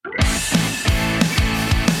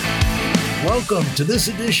Welcome to this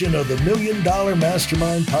edition of the $1 Million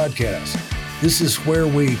Mastermind Podcast. This is where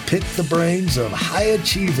we pick the brains of high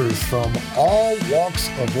achievers from all walks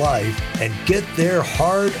of life and get their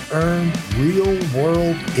hard-earned,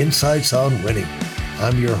 real-world insights on winning.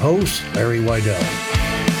 I'm your host, Larry Weidel.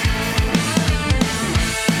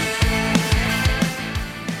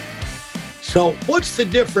 So what's the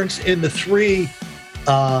difference in the three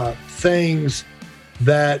things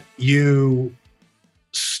that you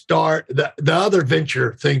start, the other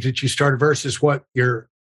venture things that you started versus what your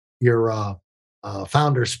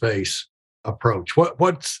founder space approach?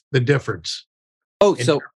 What's the difference?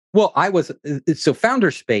 So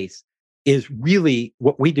founder space is really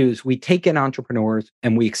what we do is we take in entrepreneurs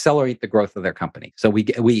and we accelerate the growth of their company. So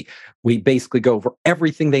we basically go over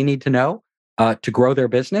everything they need to know to grow their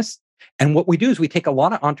business. And what we do is we take a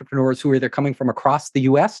lot of entrepreneurs who are either coming from across the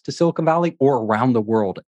US to Silicon Valley or around the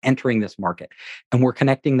world entering this market. And we're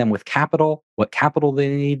connecting them with capital, what capital they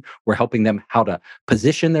need. We're helping them how to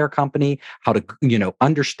position their company, how to,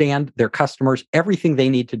 understand their customers, everything they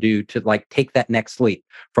need to do to take that next leap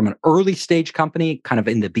from an early stage company, kind of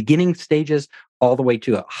in the beginning stages, all the way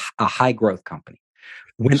to a high growth company.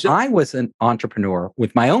 When I was an entrepreneur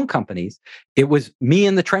with my own companies, it was me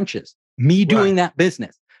in the trenches, me doing that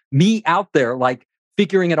business. Me out there,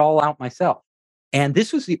 figuring it all out myself. And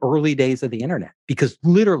this was the early days of the internet, because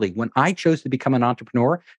literally when I chose to become an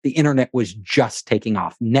entrepreneur, the internet was just taking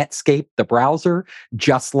off. Netscape, the browser,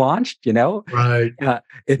 just launched, Right.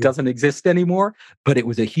 It doesn't exist anymore, but it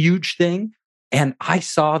was a huge thing. And I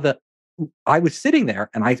was sitting there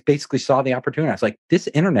and I basically saw the opportunity. I was like, this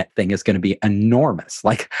internet thing is going to be enormous.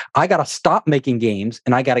 I got to stop making games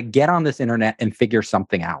and I got to get on this internet and figure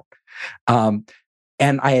something out.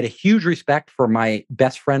 And I had a huge respect for my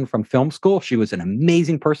best friend from film school. She was an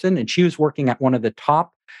amazing person, and she was working at one of the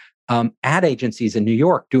top ad agencies in New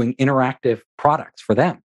York doing interactive products for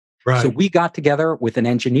them. Right. So we got together with an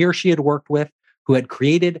engineer she had worked with who had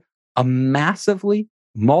created a massively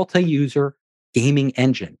multi-user gaming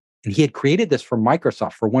engine. And he had created this for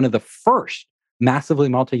Microsoft for one of the first massively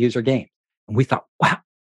multi-user games. And we thought, wow,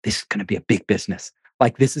 this is going to be a big business.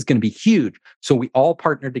 This is going to be huge. So we all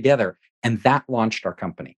partnered together. And that launched our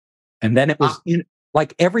company. And then it was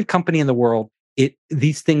like every company in the world,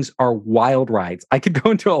 these things are wild rides. I could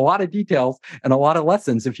go into a lot of details and a lot of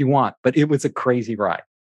lessons if you want, but it was a crazy ride.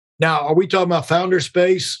 Now, are we talking about founder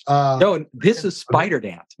space? No, this is Spider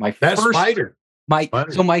Dance. My first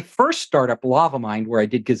startup, LavaMind, where I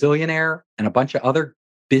did Gazillionaire and a bunch of other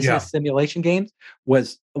business simulation games,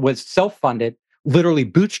 was self-funded, literally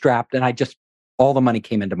bootstrapped, and all the money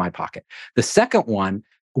came into my pocket. The second one,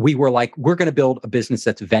 we were like, we're going to build a business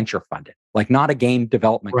that's venture funded, not a game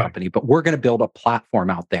development company, but we're going to build a platform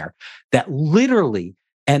out there that literally,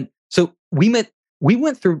 and so we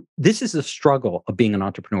went through, this is the struggle of being an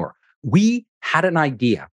entrepreneur. We had an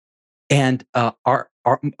idea and our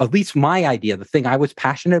at least my idea, the thing I was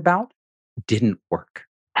passionate about, didn't work.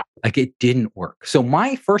 It didn't work. So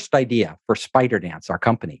my first idea for Spider Dance, our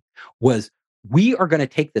company, was we are going to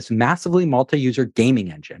take this massively multi-user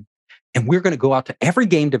gaming engine and we're going to go out to every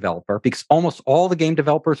game developer, because almost all the game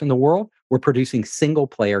developers in the world were producing single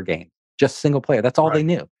player games, just single player. That's all they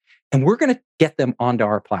knew. And we're going to get them onto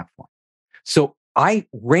our platform. So I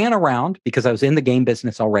ran around, because I was in the game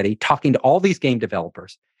business already, talking to all these game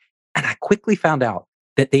developers. And I quickly found out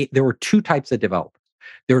that there were two types of developers.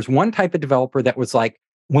 There was one type of developer that was like,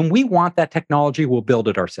 when we want that technology, we'll build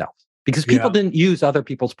it ourselves. Because people didn't use other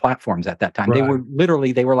people's platforms at that time. They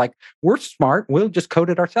were like, we're smart, we'll just code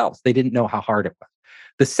it ourselves. They didn't know how hard it was.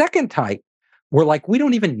 The second type were like, we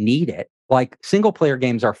don't even need it. Single player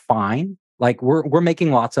games are fine. We're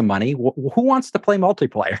making lots of money. Who wants to play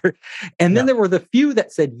multiplayer? And then there were the few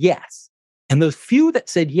that said yes. And those few that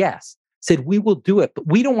said yes said, we will do it, but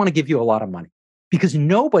we don't want to give you a lot of money. Because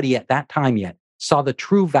nobody at that time yet saw the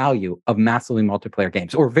true value of massively multiplayer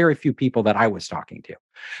games, or very few people that I was talking to.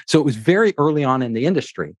 So it was very early on in the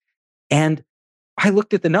industry. And I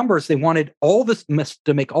looked at the numbers. They wanted all this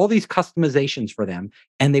to make all these customizations for them,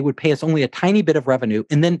 and they would pay us only a tiny bit of revenue.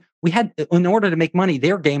 And then in order to make money,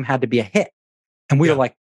 their game had to be a hit. And we were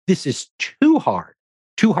like, this is too hard.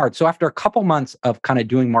 So after a couple months of kind of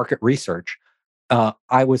doing market research,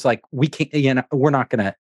 I was like, we can't, we're not going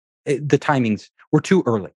to, the timings were too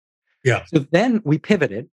early. Yeah. So then we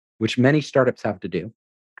pivoted, which many startups have to do.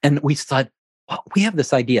 And we said, well, we have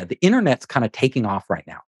this idea. The internet's kind of taking off right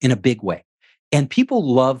now in a big way. And people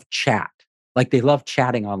love chat. They love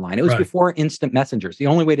chatting online. It was before instant messengers. The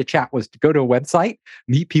only way to chat was to go to a website,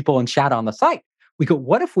 meet people, and chat on the site. We go,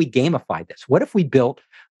 what if we gamified this? What if we built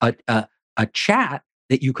a chat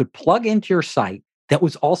that you could plug into your site that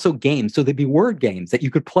was also games. So there'd be word games that you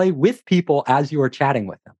could play with people as you were chatting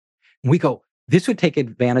with them. And we go, this would take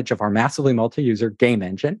advantage of our massively multi-user game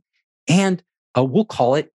engine, and we'll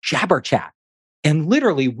call it Jabber Chat. And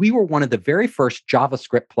literally, we were one of the very first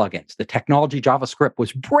JavaScript plugins. The technology JavaScript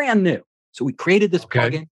was brand new. So we created this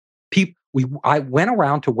plugin. I went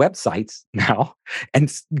around to websites now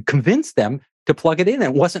and convinced them to plug it in. And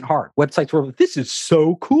it wasn't hard. Websites were, this is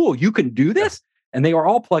so cool. You can do this. And they were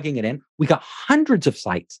all plugging it in. We got hundreds of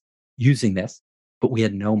sites using this, but we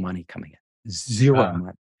had no money coming in, zero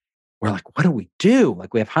money. We're like, what do we do?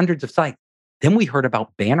 Like, we have hundreds of sites. Then we heard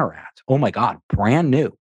about banner ads. Oh my God, brand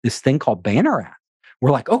new. This thing called banner ads.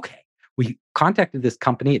 We're like, okay. We contacted this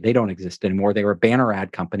company. They don't exist anymore. They were a banner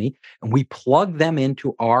ad company. And we plugged them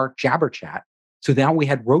into our Jabber Chat. So now we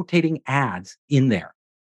had rotating ads in there.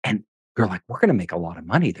 And we're like, we're going to make a lot of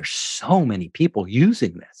money. There's so many people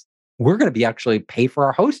using this. We're going to be actually pay for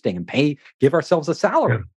our hosting and give ourselves a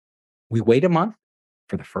salary. Yeah. We wait a month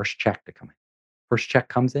for the first check to come in. First check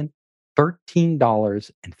comes in,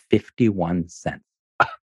 $13.51.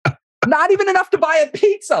 Not even enough to buy a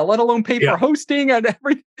pizza, let alone pay for hosting and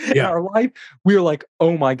everything in our life. We were like,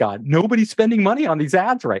 oh my God, nobody's spending money on these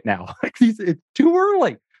ads right now. It's too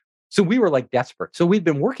early. So we were like desperate. So we've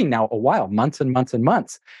been working now a while, months and months and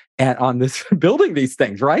months, and on this building these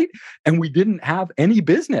things, right? And we didn't have any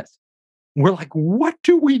business. We're like, what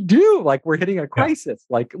do we do? Like, we're hitting a crisis.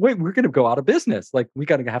 Like, wait, we're going to go out of business. Like, we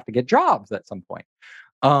got to have to get jobs at some point.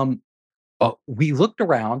 We looked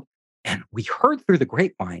around and we heard through the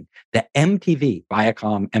grapevine that MTV,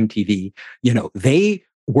 Viacom, MTV, they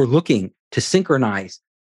were looking to synchronize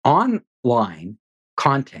online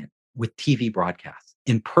content with TV broadcasts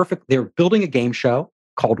they're building a game show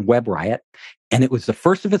called Web Riot. And it was the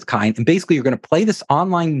first of its kind. And basically, you're going to play this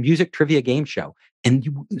online music trivia game show.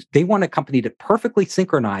 And they want a company to perfectly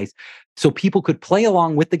synchronize so people could play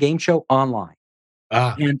along with the game show online.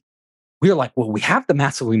 And we were like, well, we have the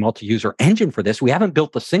massively multi-user engine for this. We haven't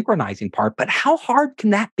built the synchronizing part, but how hard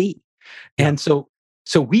can that be? Yeah. And so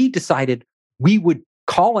we decided we would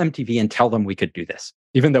call MTV and tell them we could do this,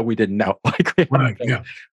 even though we didn't know.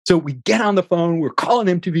 So we get on the phone, we're calling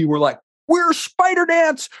MTV, we're like, we're Spider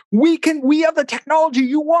Dance. We have the technology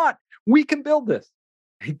you want. We can build this.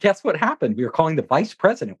 And guess what happened? We were calling the vice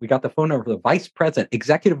president. We got the phone number of the vice president,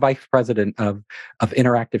 executive vice president of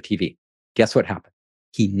interactive TV. Guess what happened?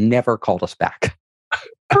 He never called us back.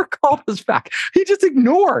 Never called us back. He just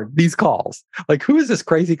ignored these calls. Like, who is this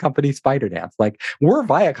crazy company, Spider Dance? Like, we're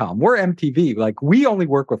Viacom, we're MTV. Like, we only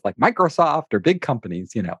work with like Microsoft or big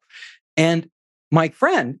companies, And my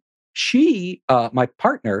friend, my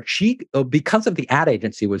partner, because of the ad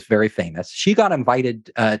agency was very famous. She got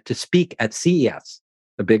invited to speak at CES,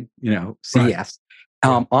 the big, CES,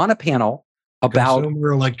 on a panel about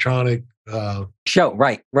consumer electronic show,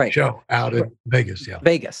 right. Show out in Vegas,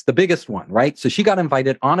 Vegas, the biggest one, right? So she got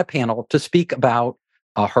invited on a panel to speak about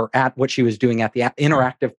what she was doing at the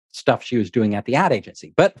interactive stuff she was doing at the ad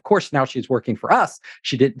agency. But of course, now she's working for us.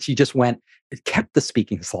 She just kept the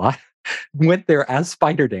speaking slot, went there as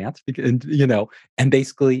Spider Dance, and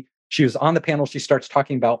basically she was on the panel. She starts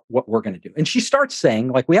talking about what we're going to do. And she starts saying,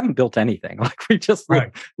 like, we haven't built anything. Like, we just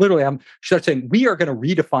literally, she starts saying, we are going to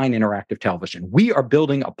redefine interactive television. We are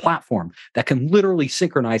building a platform that can literally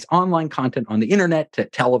synchronize online content on the internet to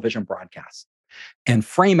television broadcasts and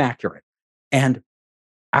frame accurate. And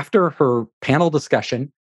after her panel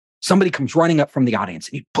discussion, somebody comes running up from the audience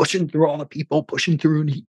and he's pushing through all the people, and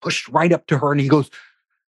he pushed right up to her and he goes,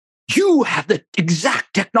 you have the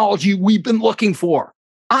exact technology we've been looking for.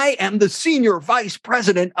 I am the senior vice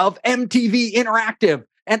president of MTV Interactive,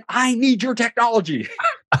 and I need your technology.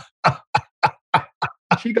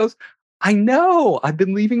 She goes, I know. I've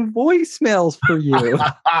been leaving voicemails for you.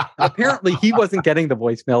 Apparently, he wasn't getting the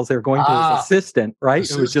voicemails. They were going to his assistant, right?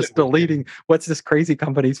 It was just deleting. What's this crazy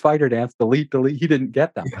company, Spider Dance? Delete. He didn't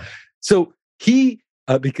get them. Yeah. So he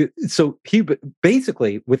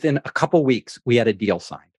basically within a couple weeks, we had a deal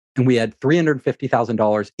signed. And we had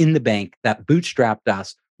 $350,000 in the bank that bootstrapped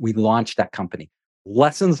us. We launched that company.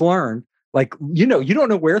 Lessons learned, like, you don't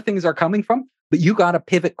know where things are coming from, but you got to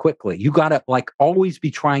pivot quickly. You got to always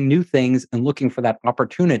be trying new things and looking for that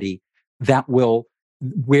opportunity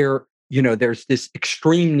where there's this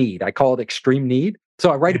extreme need. I call it extreme need.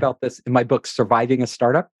 So I write about this in my book, Surviving a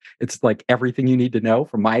Startup. It's like everything you need to know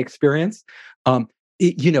from my experience.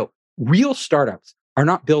 Real startups are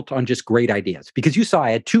not built on just great ideas, because you saw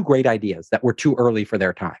I had two great ideas that were too early for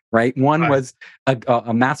their time, right? One was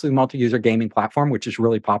a massively multi-user gaming platform, which is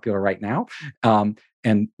really popular right now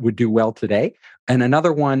and would do well today. And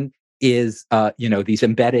another one is, these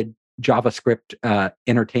embedded JavaScript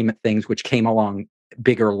entertainment things, which came along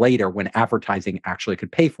bigger later when advertising actually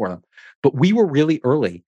could pay for them. But we were really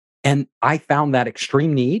early, and I found that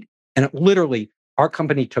extreme need, and it literally our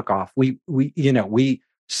company took off. We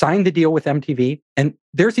signed the deal with MTV, and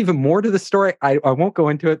there's even more to the story. I won't go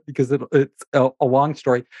into it because it's a long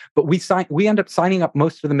story. But we ended up signing up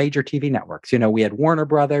most of the major TV networks. We had Warner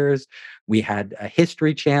Brothers, we had a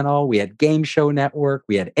History Channel, we had Game Show Network,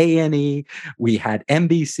 we had A&E, we had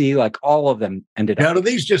NBC. Like all of them ended up. Now, do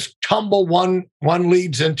these just tumble one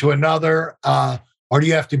leads into another, or do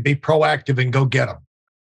you have to be proactive and go get them?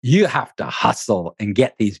 You have to hustle and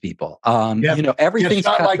get these people. Everything's it's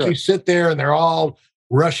not like you sit there and they're all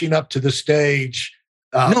rushing up to the stage.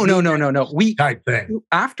 No. We type thing.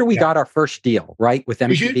 After we got our first deal, right, with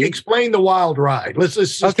MTV. You explain the wild ride. Let's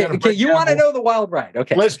just okay. You want to know the wild ride?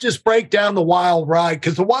 Okay. Let's just break down the wild ride,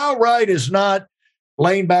 because the wild ride is not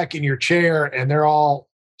laying back in your chair and they're all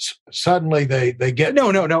suddenly they get.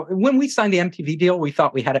 No. When we signed the MTV deal, we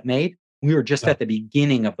thought we had it made. We were just at the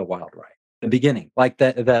beginning of the wild ride. The beginning, like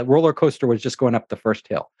the roller coaster was just going up the first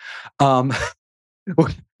hill.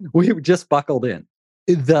 We just buckled in.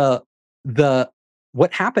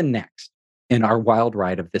 What happened next in our wild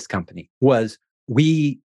ride of this company was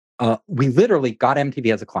we literally got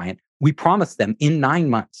MTV as a client. We promised them in 9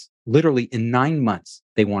 months, literally in 9 months,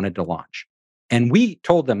 they wanted to launch. And we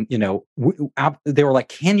told them, they were like,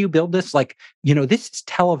 can you build this? Like, this is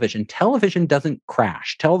television. Television doesn't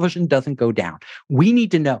crash. Television doesn't go down. We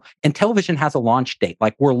need to know. And television has a launch date.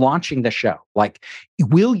 Like, we're launching the show. Like,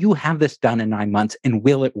 will you have this done in 9 months, and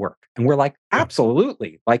will it work? And we're like,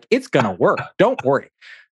 absolutely. Like, it's going to work. Don't worry.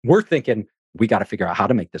 We're thinking, we got to figure out how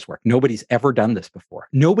to make this work. Nobody's ever done this before.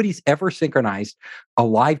 Nobody's ever synchronized a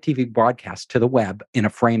live TV broadcast to the web in a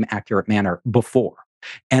frame accurate manner before.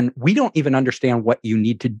 And we don't even understand what you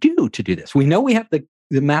need to do this. We know we have the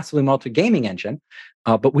massively multi-gaming engine,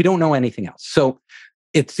 but we don't know anything else. So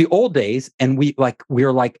it's the old days, and we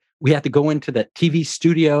had to go into the TV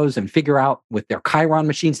studios and figure out with their Chiron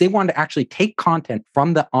machines. They wanted to actually take content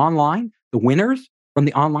from the online, the winners from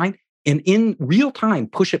the online, and in real time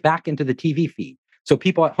push it back into the TV feed, so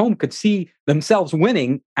people at home could see themselves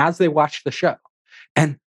winning as they watched the show.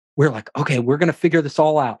 And we're like, okay, we're going to figure this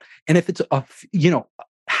all out. And if it's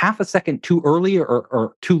half a second too early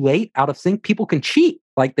or too late, out of sync, people can cheat.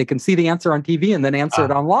 Like, they can see the answer on TV and then answer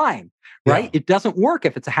it online, right? Yeah. It doesn't work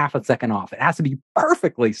if it's a half a second off. It has to be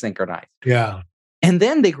perfectly synchronized. Yeah. And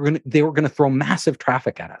then they were going to throw massive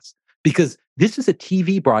traffic at us, because this is a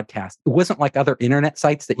TV broadcast. It wasn't like other internet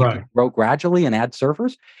sites that you could grow gradually and add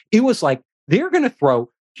servers. It was like they're going to throw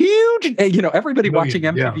huge, everybody watching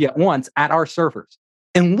MTV at once at our servers.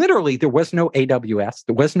 And literally, there was no AWS,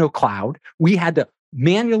 there was no cloud. We had to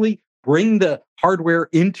manually bring the hardware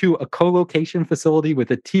into a co-location facility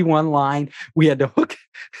with a T1 line. We had to hook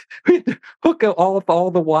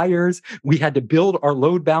all the wires. We had to build our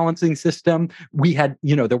load balancing system. We had,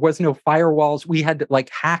 there was no firewalls. We had to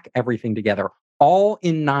hack everything together, all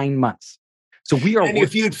in 9 months. So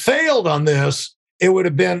if you'd failed on this, it would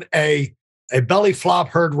have been a belly flop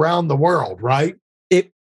heard round the world, right?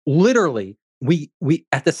 It literally. We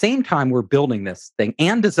at the same time we're building this thing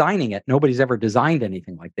and designing it. Nobody's ever designed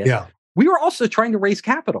anything like this. Yeah. We were also trying to raise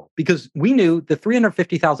capital, because we knew the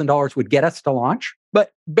 $350,000 would get us to launch,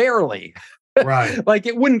 but barely. Right.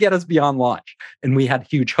 It wouldn't get us beyond launch. And we had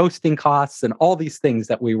huge hosting costs and all these things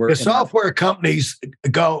that we were. The software companies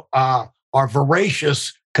are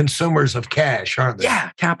voracious consumers of cash, aren't they?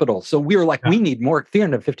 Yeah, capital. So we were like, we need more,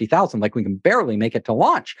 350,000. We can barely make it to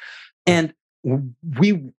launch. And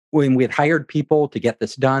when we had hired people to get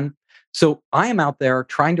this done. So I am out there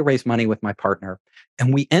trying to raise money with my partner,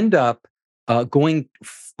 and we end up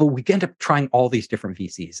trying all these different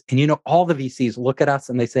VCs. And, all the VCs look at us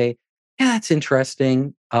and they say, yeah, that's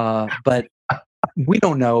interesting, but we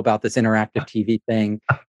don't know about this interactive TV thing.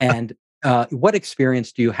 And what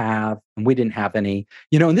experience do you have? And we didn't have any,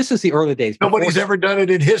 and this is the early days. Nobody's ever done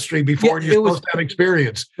it in history before. Yeah, you're supposed to have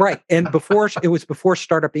experience. Right. And it was before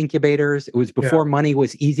startup incubators. It was before money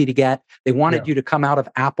was easy to get. They wanted you to come out of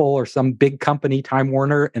Apple or some big company, Time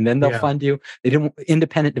Warner, and then they'll fund you.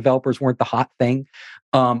 Independent developers weren't the hot thing.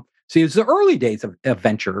 So it was the early days of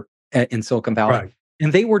venture in Silicon Valley. Right.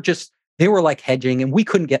 And they were like hedging, and we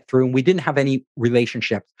couldn't get through, and we didn't have any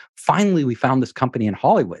relationships. Finally, we found this company in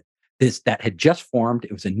Hollywood that had just formed.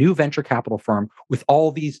 It was a new venture capital firm with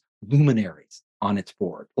all these luminaries on its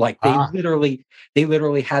board. They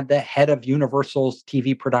literally had the head of Universal's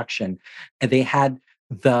TV production, and they had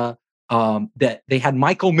they had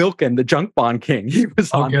Michael Milken, the junk bond king. He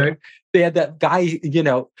was on there. They had that guy,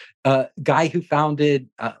 guy who founded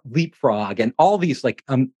Leapfrog, and all these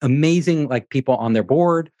amazing people on their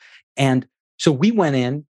board. And So we went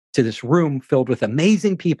in to this room filled with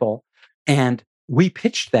amazing people, and we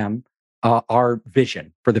pitched them our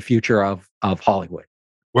vision for the future of Hollywood.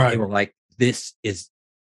 Right. They were like, this is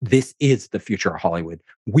the future of Hollywood.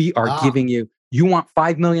 We are giving you want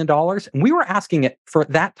 $5 million? And we were asking it for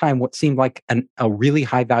at that time, what seemed like a really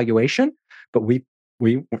high valuation, but we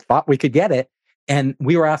thought we could get it. And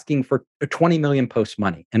we were asking for 20 million post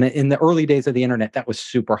money. And in the early days of the internet, that was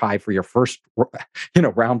super high for your first,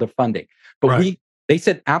 round of funding. But they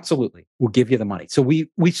said, absolutely, we'll give you the money. So we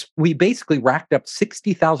basically racked up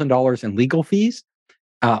 $60,000 in legal fees,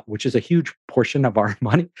 which is a huge portion of our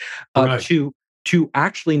money, to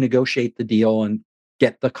actually negotiate the deal and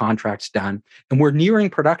get the contracts done. And we're nearing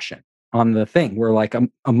production on the thing. We're like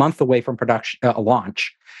a month away from production,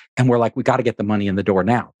 launch. And we're like, we got to get the money in the door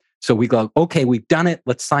now. So we go, okay, we've done it.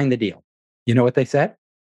 Let's sign the deal. You know what they said?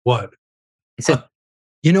 What? They said,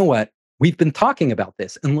 you know what? We've been talking about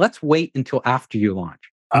this, and let's wait until after you launch.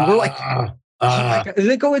 And we're like, oh my God.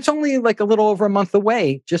 They go, it's only like a little over a month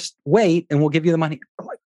away. Just wait and we'll give you the money. We're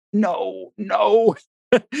like, no.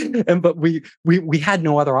 But we had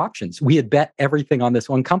no other options. We had bet everything on this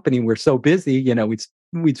one company. We're so busy,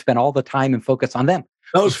 we'd spend all the time and focus on them.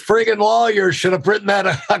 Those friggin' lawyers should have written that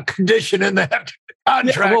a condition in that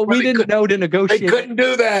contract. Yeah, well, we didn't know to negotiate. They couldn't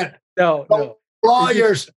do that. No.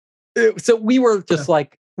 Lawyers. So we were just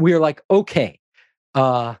like, okay,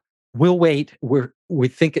 we'll wait. We're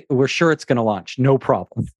sure it's going to launch. No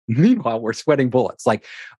problem. Meanwhile, we're sweating bullets. Like,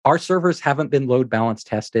 our servers haven't been load balance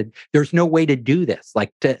tested. There's no way to do this.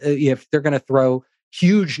 Like, if they're going to throw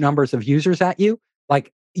huge numbers of users at you,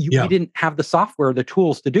 like we didn't have the software, the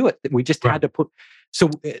tools to do it. We just had to put. So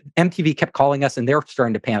MTV kept calling us, and they're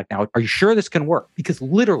starting to panic now. Are you sure this can work? Because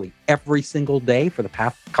literally every single day for the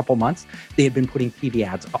past couple months, they had been putting TV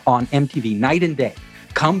ads on MTV night and day.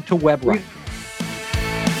 Come to WebRun.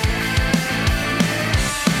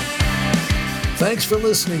 Thanks for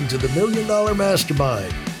listening to the $1 Million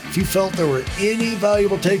Mastermind. If you felt there were any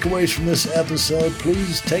valuable takeaways from this episode,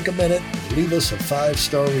 please take a minute and leave us a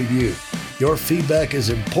 5-star review. Your feedback is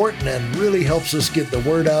important and really helps us get the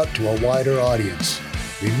word out to a wider audience.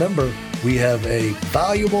 Remember, we have a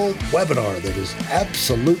valuable webinar that is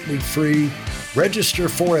absolutely free. Register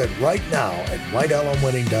for it right now at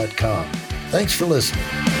whitealumwinning.com. Thanks for listening.